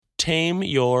Tame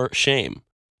Your Shame,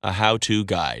 a how-to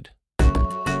guide.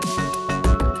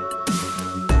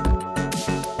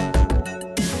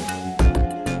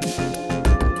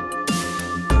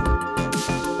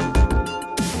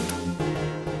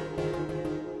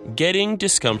 Getting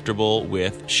Discomfortable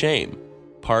with Shame,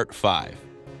 Part 5.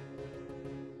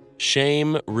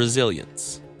 Shame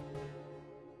Resilience.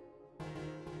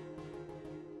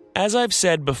 As I've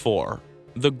said before,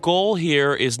 the goal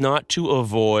here is not to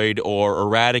avoid or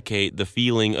eradicate the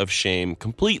feeling of shame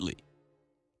completely.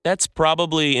 That's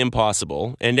probably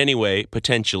impossible and anyway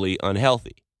potentially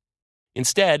unhealthy.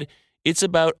 Instead, it's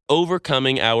about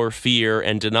overcoming our fear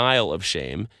and denial of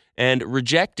shame and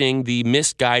rejecting the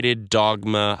misguided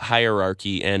dogma,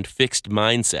 hierarchy, and fixed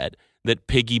mindset that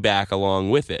piggyback along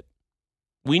with it.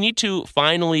 We need to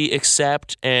finally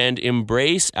accept and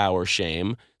embrace our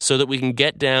shame so that we can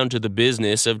get down to the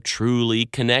business of truly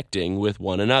connecting with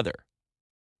one another.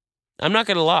 I'm not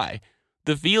going to lie,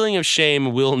 the feeling of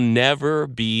shame will never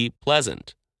be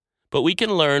pleasant. But we can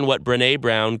learn what Brené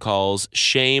Brown calls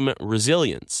shame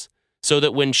resilience, so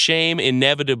that when shame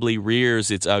inevitably rears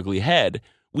its ugly head,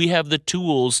 we have the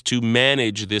tools to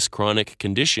manage this chronic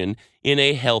condition in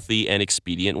a healthy and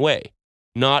expedient way,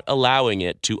 not allowing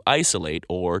it to isolate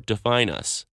or define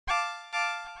us.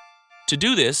 To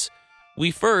do this,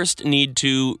 we first need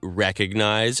to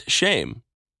recognize shame.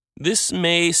 This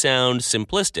may sound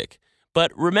simplistic,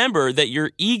 but remember that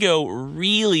your ego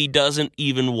really doesn't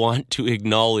even want to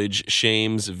acknowledge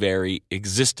shame's very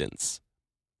existence.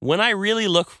 When I really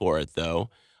look for it, though,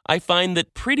 I find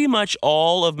that pretty much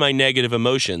all of my negative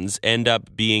emotions end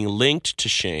up being linked to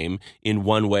shame in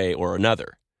one way or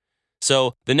another.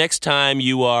 So the next time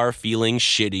you are feeling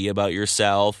shitty about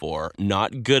yourself or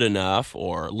not good enough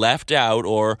or left out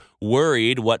or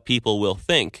worried what people will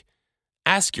think,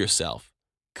 ask yourself,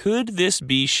 could this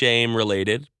be shame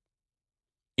related?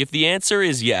 If the answer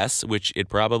is yes, which it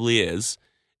probably is,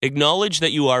 acknowledge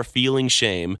that you are feeling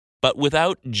shame, but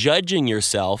without judging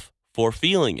yourself for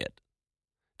feeling it.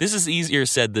 This is easier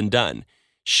said than done.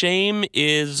 Shame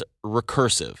is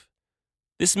recursive.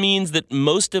 This means that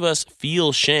most of us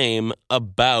feel shame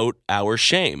about our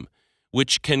shame,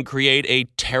 which can create a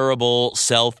terrible,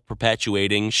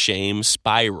 self-perpetuating shame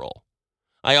spiral.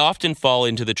 I often fall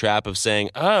into the trap of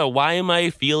saying, why am I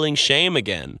feeling shame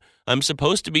again? I'm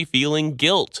supposed to be feeling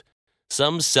guilt.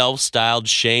 Some self-styled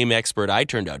shame expert I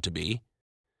turned out to be.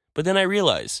 But then I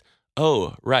realize,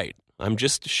 right, I'm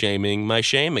just shaming my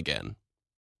shame again.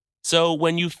 So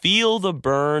when you feel the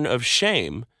burn of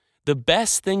shame, the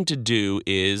best thing to do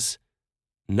is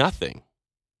nothing.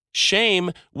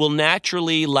 Shame will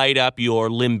naturally light up your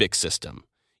limbic system,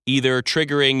 either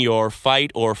triggering your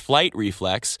fight or flight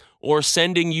reflex or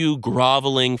sending you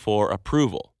groveling for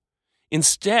approval.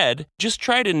 Instead, just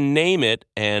try to name it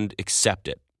and accept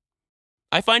it.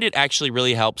 I find it actually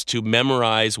really helps to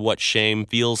memorize what shame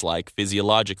feels like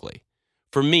physiologically.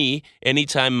 For me,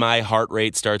 anytime my heart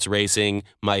rate starts racing,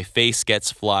 my face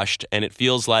gets flushed, and it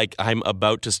feels like I'm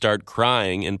about to start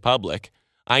crying in public,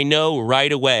 I know right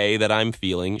away that I'm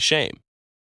feeling shame.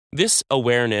 This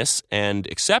awareness and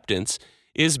acceptance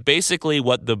is basically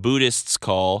what the Buddhists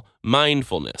call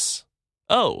mindfulness.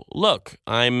 Oh, look,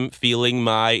 I'm feeling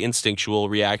my instinctual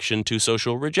reaction to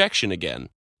social rejection again.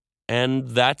 And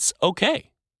that's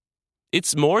okay.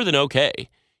 It's more than okay.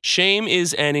 Shame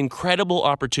is an incredible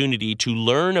opportunity to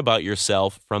learn about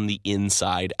yourself from the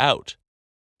inside out.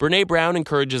 Brené Brown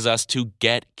encourages us to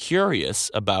get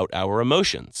curious about our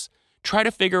emotions. Try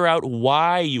to figure out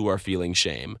why you are feeling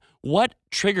shame. What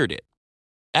triggered it?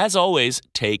 As always,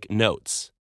 take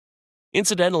notes.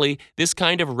 Incidentally, this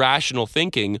kind of rational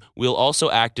thinking will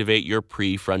also activate your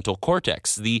prefrontal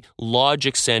cortex, the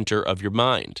logic center of your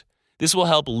mind. This will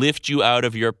help lift you out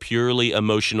of your purely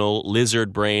emotional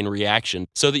lizard brain reaction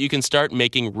so that you can start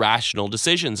making rational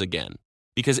decisions again.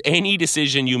 Because any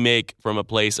decision you make from a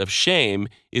place of shame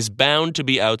is bound to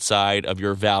be outside of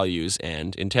your values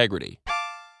and integrity.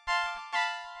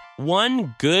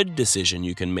 One good decision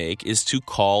you can make is to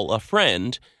call a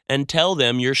friend and tell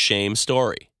them your shame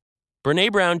story.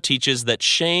 Brené Brown teaches that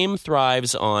shame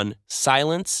thrives on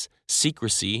silence,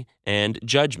 secrecy, and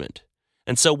judgment.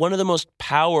 And so one of the most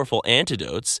powerful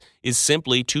antidotes is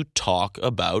simply to talk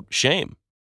about shame.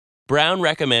 Brown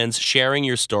recommends sharing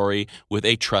your story with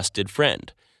a trusted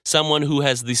friend, someone who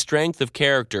has the strength of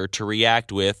character to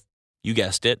react with, you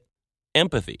guessed it,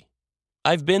 empathy.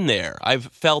 I've been there. I've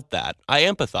felt that. I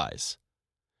empathize.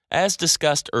 As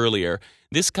discussed earlier,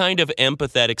 this kind of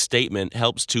empathetic statement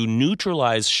helps to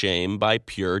neutralize shame by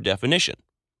pure definition.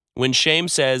 When shame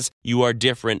says you are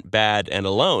different, bad, and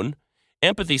alone,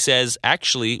 empathy says,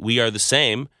 actually, we are the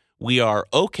same. we are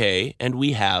okay and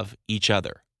we have each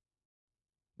other.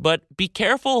 But be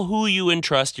careful who you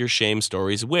entrust your shame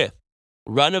stories with.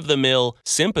 Run-of-the-mill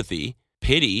sympathy,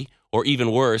 pity, or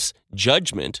even worse,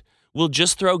 judgment will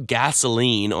just throw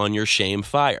gasoline on your shame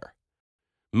fire.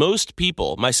 Most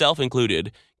people, myself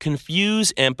included,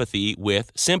 confuse empathy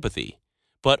with sympathy.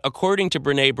 But according to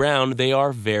Brené Brown, they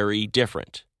are very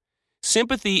different.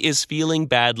 Sympathy is feeling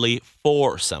badly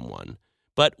for someone,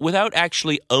 but without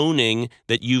actually owning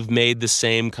that you've made the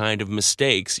same kind of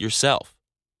mistakes yourself.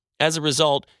 As a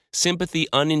result, sympathy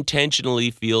unintentionally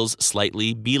feels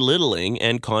slightly belittling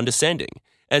and condescending,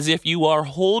 as if you are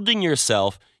holding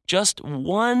yourself just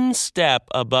one step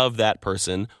above that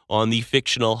person on the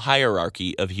fictional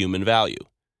hierarchy of human value.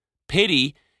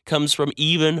 Pity comes from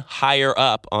even higher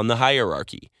up on the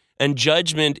hierarchy, and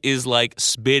judgment is like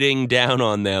spitting down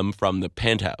on them from the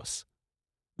penthouse.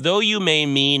 Though you may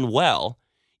mean well,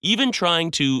 even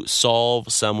trying to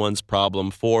solve someone's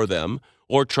problem for them,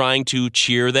 or trying to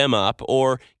cheer them up,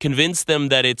 or convince them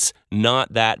that it's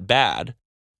not that bad,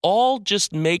 all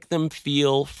just make them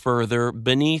feel further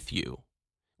beneath you,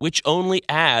 which only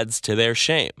adds to their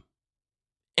shame.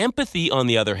 Empathy, on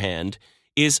the other hand,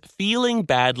 is feeling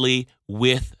badly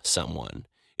with someone,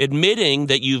 admitting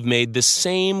that you've made the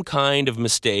same kind of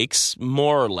mistakes,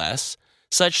 more or less,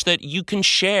 such that you can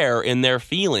share in their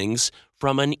feelings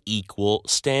from an equal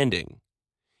standing.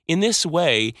 In this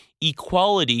way,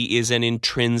 equality is an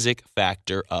intrinsic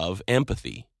factor of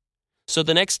empathy. So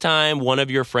the next time one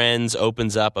of your friends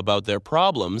opens up about their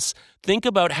problems, think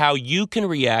about how you can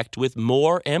react with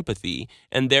more empathy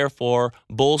and therefore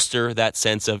bolster that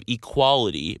sense of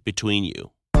equality between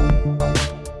you.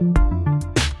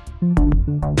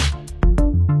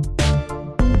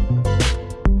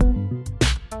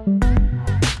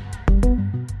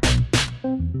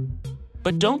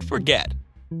 But don't forget,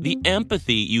 the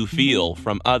empathy you feel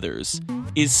from others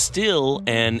is still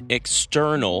an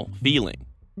external feeling.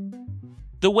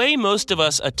 The way most of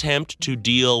us attempt to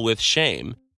deal with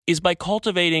shame is by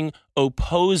cultivating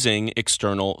opposing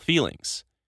external feelings.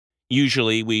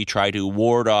 Usually, we try to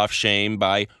ward off shame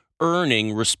by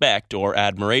earning respect or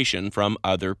admiration from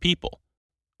other people.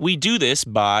 We do this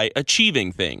by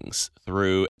achieving things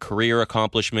through career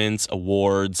accomplishments,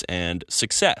 awards, and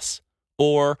success,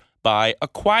 or by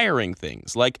acquiring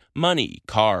things like money,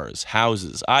 cars,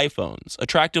 houses, iPhones,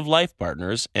 attractive life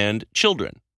partners, and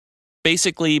children.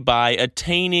 Basically, by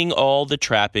attaining all the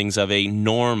trappings of a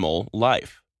normal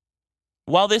life.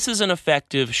 While this is an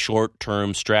effective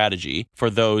short-term strategy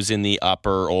for those in the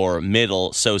upper or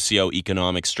middle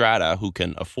socioeconomic strata who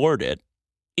can afford it,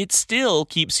 it still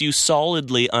keeps you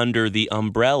solidly under the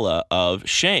umbrella of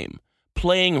shame,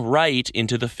 playing right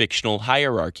into the fictional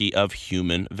hierarchy of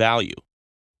human value.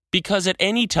 Because at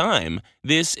any time,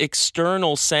 this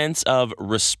external sense of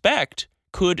respect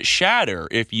could shatter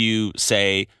if you,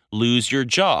 say, lose your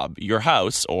job, your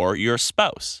house, or your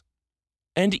spouse.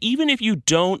 And even if you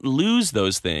don't lose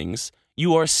those things,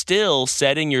 you are still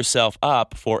setting yourself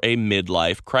up for a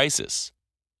midlife crisis.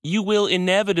 You will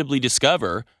inevitably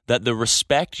discover that the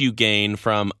respect you gain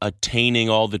from attaining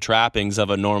all the trappings of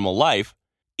a normal life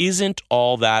isn't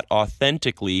all that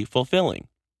authentically fulfilling.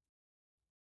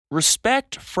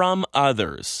 Respect from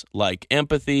others, like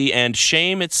empathy and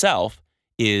shame itself,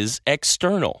 is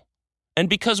external. And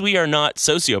because we are not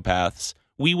sociopaths,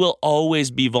 we will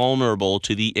always be vulnerable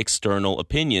to the external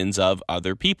opinions of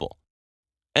other people.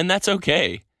 And that's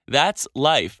okay. That's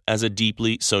life as a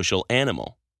deeply social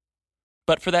animal.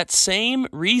 But for that same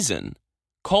reason,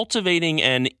 cultivating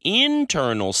an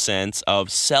internal sense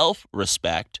of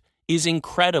self-respect is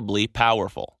incredibly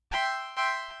powerful.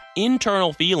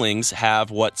 Internal feelings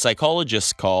have what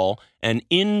psychologists call an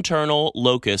internal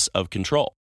locus of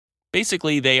control.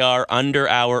 Basically, they are under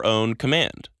our own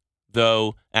command,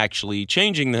 though actually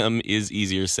changing them is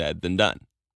easier said than done.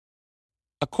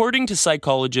 According to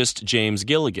psychologist James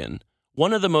Gilligan,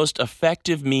 one of the most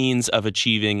effective means of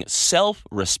achieving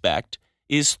self-respect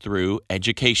is through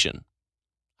education.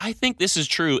 I think this is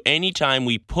true anytime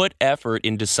we put effort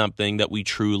into something that we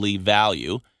truly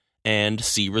value and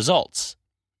see results,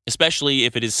 especially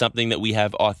if it is something that we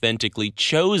have authentically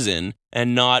chosen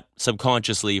and not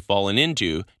subconsciously fallen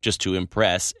into just to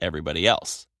impress everybody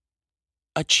else.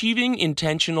 Achieving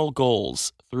intentional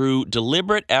goals through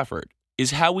deliberate effort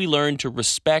is how we learn to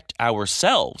respect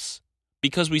ourselves,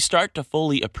 because we start to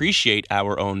fully appreciate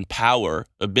our own power,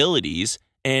 abilities,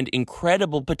 and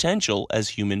incredible potential as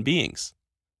human beings.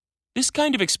 This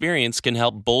kind of experience can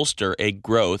help bolster a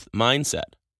growth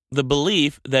mindset. The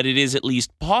belief that it is at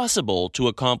least possible to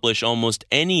accomplish almost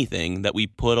anything that we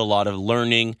put a lot of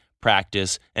learning,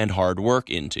 practice, and hard work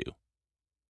into.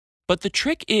 But the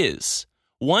trick is,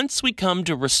 once we come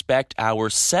to respect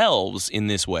ourselves in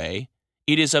this way,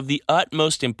 it is of the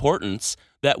utmost importance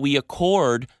that we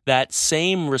accord that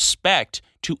same respect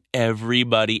to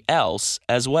everybody else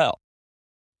as well.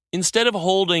 Instead of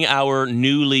holding our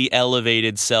newly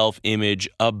elevated self-image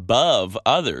above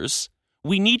others,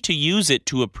 we need to use it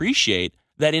to appreciate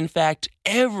that in fact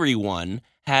everyone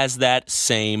has that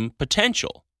same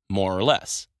potential, more or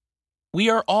less. We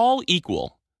are all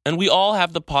equal, and we all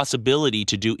have the possibility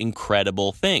to do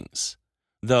incredible things,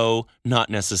 though not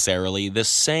necessarily the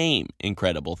same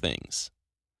incredible things.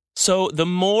 So the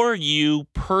more you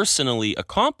personally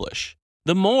accomplish,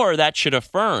 the more that should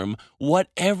affirm what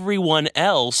everyone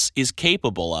else is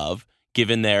capable of,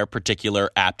 given their particular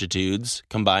aptitudes,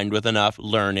 combined with enough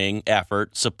learning,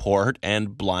 effort, support,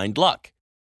 and blind luck.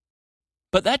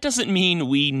 But that doesn't mean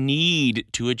we need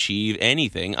to achieve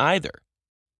anything either.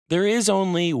 There is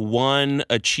only one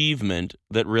achievement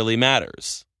that really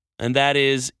matters, and that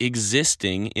is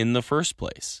existing in the first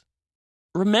place.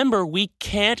 Remember, we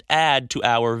can't add to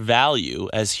our value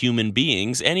as human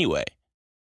beings anyway.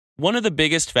 One of the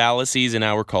biggest fallacies in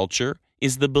our culture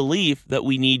is the belief that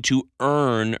we need to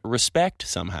earn respect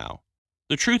somehow.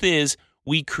 The truth is,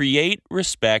 we create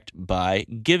respect by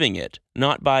giving it,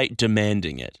 not by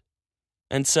demanding it.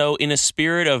 And so, in a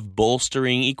spirit of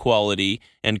bolstering equality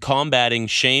and combating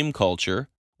shame culture,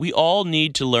 we all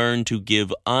need to learn to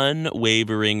give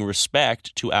unwavering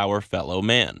respect to our fellow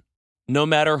man. No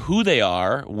matter who they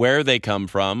are, where they come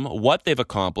from, what they've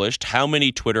accomplished, how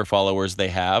many Twitter followers they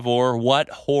have, or what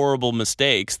horrible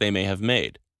mistakes they may have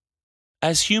made.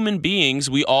 As human beings,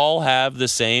 we all have the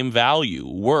same value,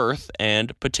 worth,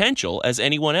 and potential as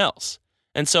anyone else.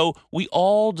 And so we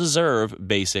all deserve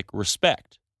basic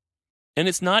respect. And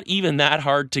it's not even that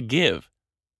hard to give.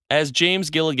 As James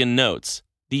Gilligan notes,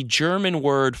 the German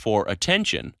word for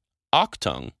attention,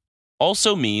 Achtung,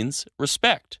 also means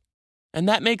respect. And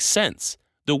that makes sense.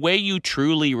 The way you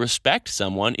truly respect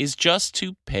someone is just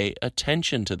to pay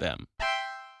attention to them.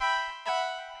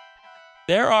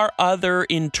 There are other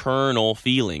internal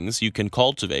feelings you can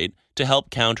cultivate to help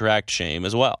counteract shame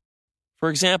as well. For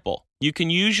example, you can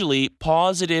usually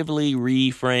positively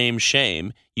reframe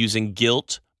shame using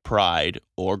guilt, pride,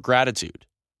 or gratitude.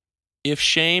 If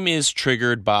shame is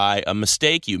triggered by a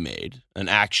mistake you made, an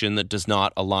action that does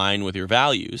not align with your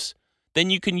values, then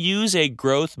you can use a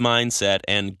growth mindset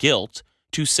and guilt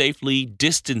to safely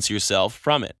distance yourself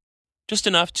from it. Just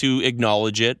enough to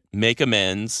acknowledge it, make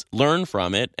amends, learn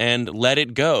from it, and let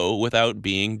it go without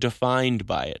being defined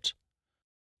by it.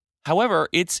 However,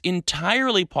 it's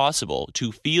entirely possible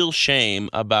to feel shame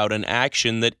about an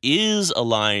action that is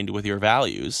aligned with your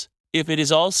values if it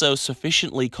is also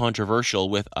sufficiently controversial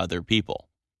with other people.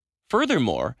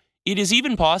 Furthermore, it is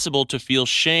even possible to feel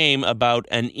shame about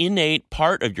an innate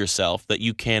part of yourself that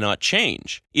you cannot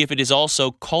change, if it is also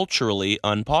culturally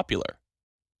unpopular.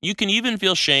 You can even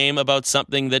feel shame about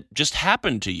something that just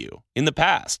happened to you in the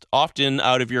past, often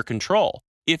out of your control,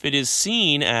 if it is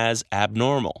seen as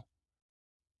abnormal.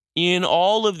 In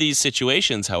all of these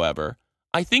situations, however,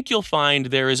 I think you'll find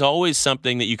there is always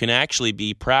something that you can actually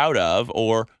be proud of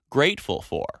or grateful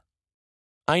for.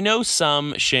 I know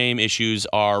some shame issues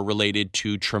are related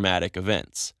to traumatic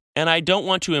events, and I don't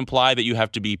want to imply that you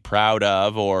have to be proud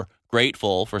of or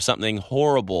grateful for something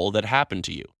horrible that happened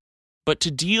to you. But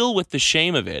to deal with the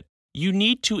shame of it, you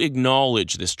need to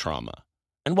acknowledge this trauma.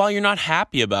 And while you're not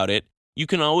happy about it, you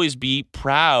can always be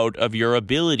proud of your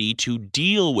ability to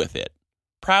deal with it,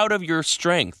 proud of your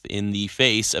strength in the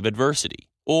face of adversity,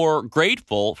 or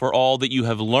grateful for all that you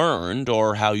have learned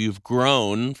or how you've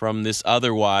grown from this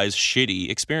otherwise shitty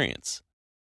experience.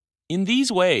 In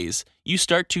these ways, you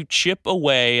start to chip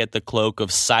away at the cloak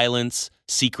of silence,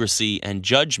 secrecy, and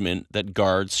judgment that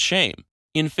guards shame,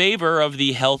 in favor of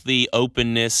the healthy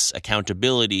openness,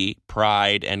 accountability,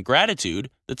 pride, and gratitude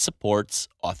that supports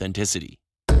authenticity.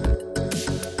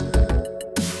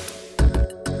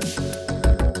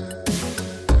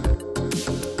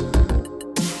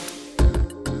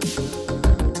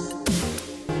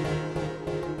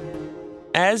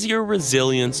 As your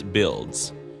resilience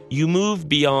builds, you move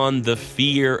beyond the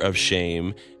fear of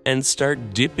shame and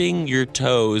start dipping your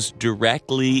toes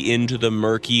directly into the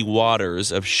murky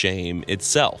waters of shame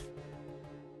itself.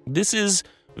 This is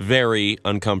very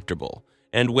uncomfortable,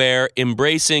 and where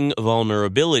embracing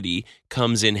vulnerability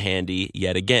comes in handy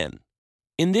yet again.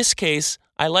 In this case,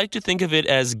 I like to think of it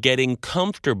as getting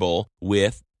comfortable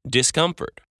with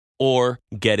discomfort, or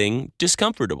getting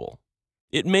discomfortable.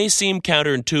 It may seem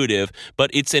counterintuitive,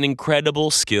 but it's an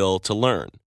incredible skill to learn.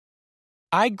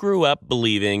 I grew up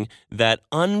believing that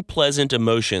unpleasant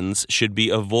emotions should be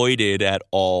avoided at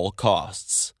all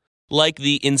costs. Like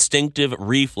the instinctive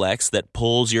reflex that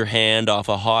pulls your hand off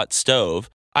a hot stove,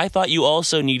 I thought you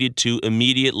also needed to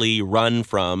immediately run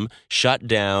from, shut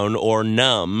down, or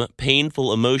numb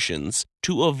painful emotions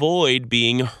to avoid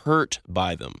being hurt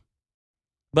by them.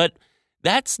 But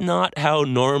that's not how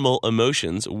normal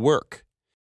emotions work.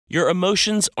 Your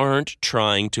emotions aren't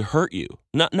trying to hurt you,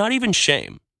 not even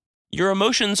shame. Your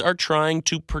emotions are trying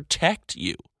to protect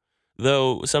you,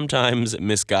 though sometimes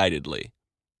misguidedly.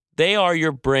 They are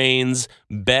your brain's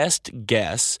best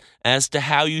guess as to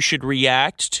how you should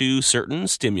react to certain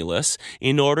stimulus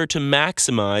in order to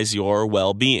maximize your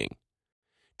well-being.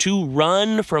 To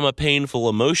run from a painful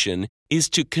emotion is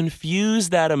to confuse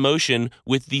that emotion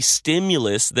with the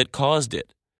stimulus that caused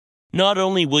it. Not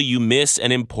only will you miss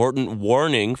an important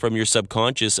warning from your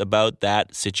subconscious about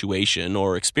that situation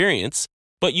or experience,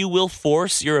 but you will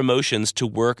force your emotions to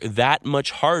work that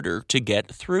much harder to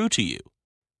get through to you.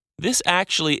 This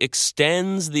actually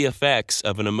extends the effects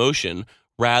of an emotion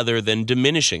rather than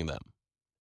diminishing them.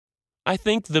 I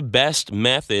think the best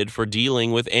method for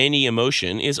dealing with any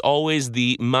emotion is always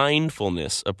the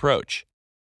mindfulness approach.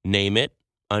 Name it,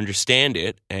 understand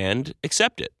it, and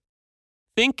accept it.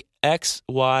 Think X,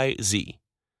 Y, Z.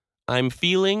 I'm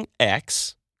feeling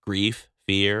X, grief,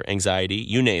 fear, anxiety,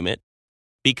 you name it,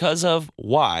 because of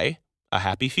Y, a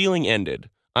happy feeling ended.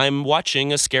 I'm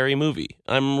watching a scary movie.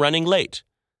 I'm running late.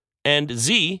 And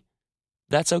Z,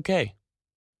 that's okay.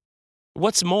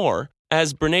 What's more,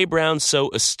 as Brené Brown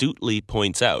so astutely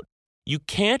points out, you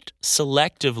can't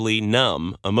selectively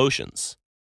numb emotions.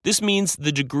 This means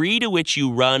the degree to which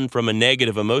you run from a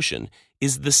negative emotion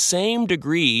is the same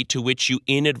degree to which you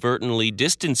inadvertently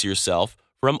distance yourself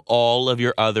from all of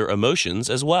your other emotions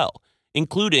as well,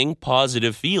 including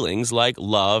positive feelings like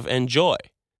love and joy.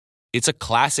 It's a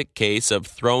classic case of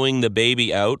throwing the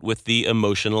baby out with the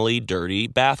emotionally dirty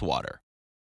bathwater.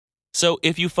 So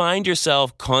if you find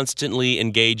yourself constantly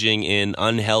engaging in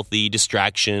unhealthy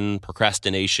distraction,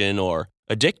 procrastination, or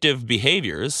addictive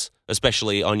behaviors,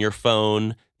 especially on your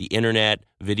phone, the internet,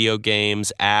 video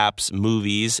games, apps,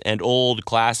 movies, and old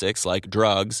classics like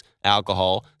drugs,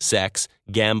 alcohol, sex,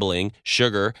 gambling,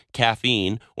 sugar,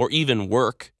 caffeine, or even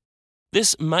work,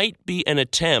 this might be an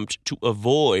attempt to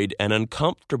avoid an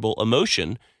uncomfortable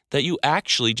emotion that you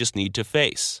actually just need to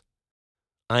face.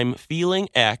 I'm feeling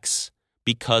X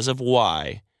because of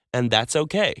Y, and that's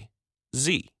okay.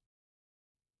 Z.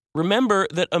 Remember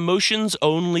that emotions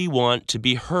only want to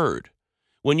be heard.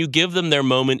 When you give them their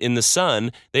moment in the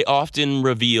sun, they often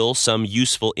reveal some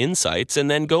useful insights and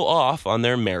then go off on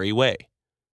their merry way.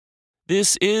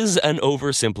 This is an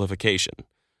oversimplification.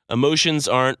 Emotions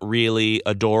aren't really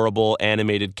adorable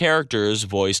animated characters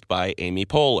voiced by Amy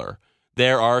Poehler.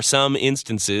 There are some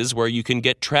instances where you can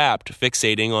get trapped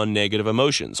fixating on negative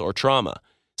emotions or trauma.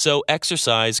 So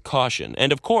exercise caution.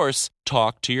 And of course,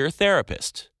 talk to your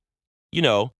therapist. You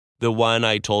know, the one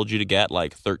I told you to get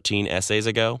like 13 essays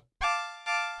ago.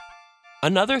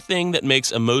 Another thing that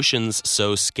makes emotions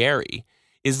so scary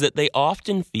is that they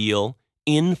often feel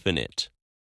infinite.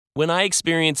 When I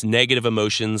experience negative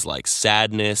emotions like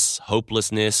sadness,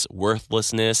 hopelessness,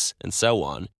 worthlessness, and so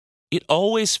on, it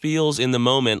always feels in the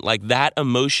moment like that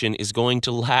emotion is going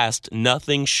to last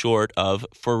nothing short of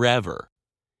forever.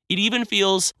 It even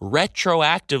feels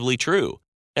retroactively true,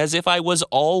 as if I was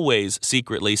always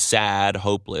secretly sad,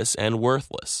 hopeless, and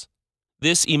worthless.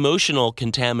 This emotional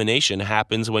contamination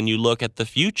happens when you look at the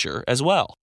future as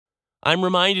well. I'm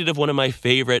reminded of one of my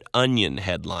favorite Onion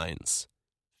headlines.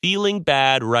 Feeling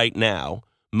bad right now,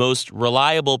 most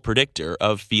reliable predictor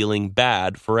of feeling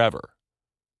bad forever.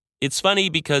 It's funny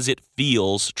because it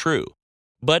feels true,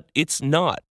 but it's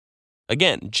not.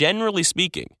 Again, generally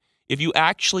speaking, if you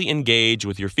actually engage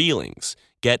with your feelings,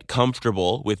 get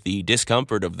comfortable with the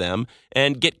discomfort of them,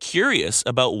 and get curious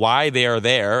about why they are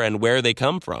there and where they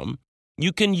come from,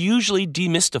 you can usually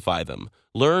demystify them,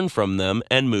 learn from them,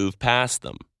 and move past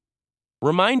them.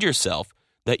 Remind yourself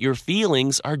that your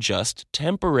feelings are just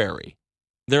temporary.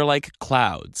 They're like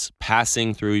clouds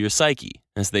passing through your psyche,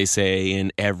 as they say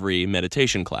in every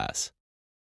meditation class.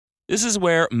 This is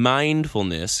where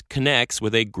mindfulness connects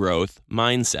with a growth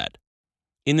mindset.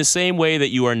 In the same way that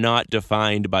you are not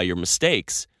defined by your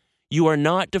mistakes, you are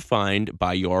not defined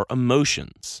by your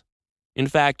emotions. In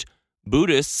fact,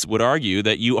 Buddhists would argue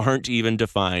that you aren't even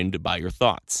defined by your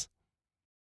thoughts.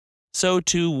 So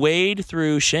to wade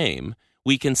through shame,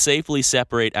 we can safely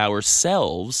separate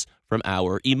ourselves from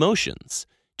our emotions,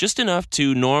 just enough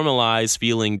to normalize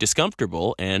feeling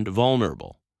discomfortable and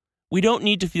vulnerable. We don't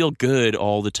need to feel good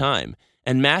all the time,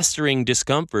 and mastering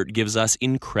discomfort gives us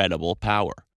incredible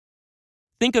power.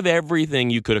 Think of everything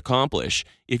you could accomplish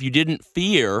if you didn't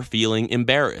fear feeling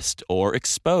embarrassed or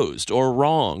exposed or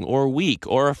wrong or weak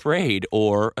or afraid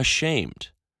or ashamed.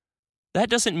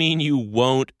 That doesn't mean you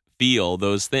won't feel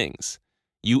those things.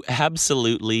 You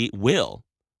absolutely will.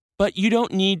 But you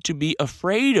don't need to be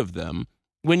afraid of them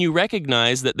when you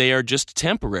recognize that they are just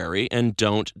temporary and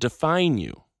don't define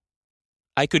you.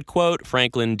 I could quote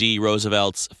Franklin D.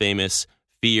 Roosevelt's famous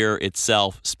Fear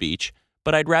Itself speech,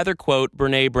 but I'd rather quote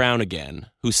Brené Brown again,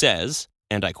 who says,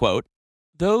 and I quote,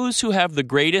 "Those who have the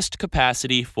greatest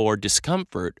capacity for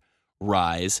discomfort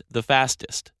rise the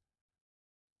fastest."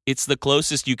 It's the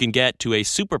closest you can get to a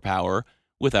superpower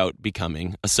without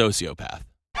becoming a sociopath.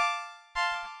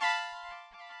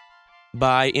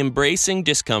 By embracing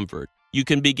discomfort, you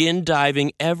can begin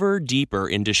diving ever deeper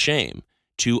into shame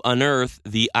to unearth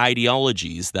the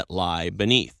ideologies that lie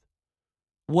beneath.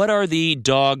 What are the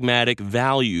dogmatic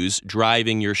values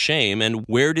driving your shame, and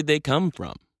where did they come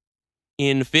from?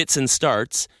 In Fits and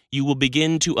Starts, you will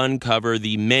begin to uncover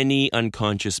the many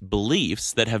unconscious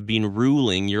beliefs that have been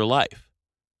ruling your life.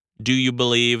 Do you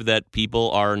believe that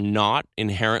people are not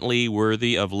inherently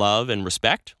worthy of love and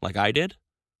respect, like I did?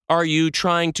 Are you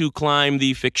trying to climb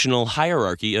the fictional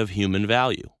hierarchy of human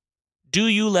value? Do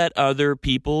you let other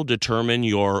people determine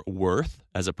your worth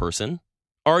as a person?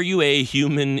 Are you a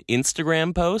human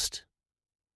Instagram post?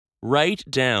 Write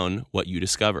down what you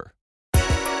discover.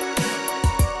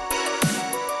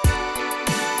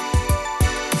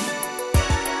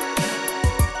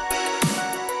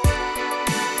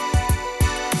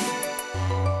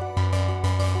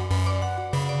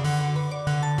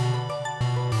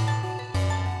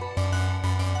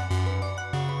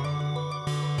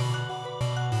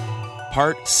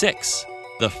 Part 6,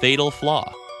 The Fatal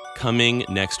Flaw, coming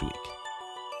next week.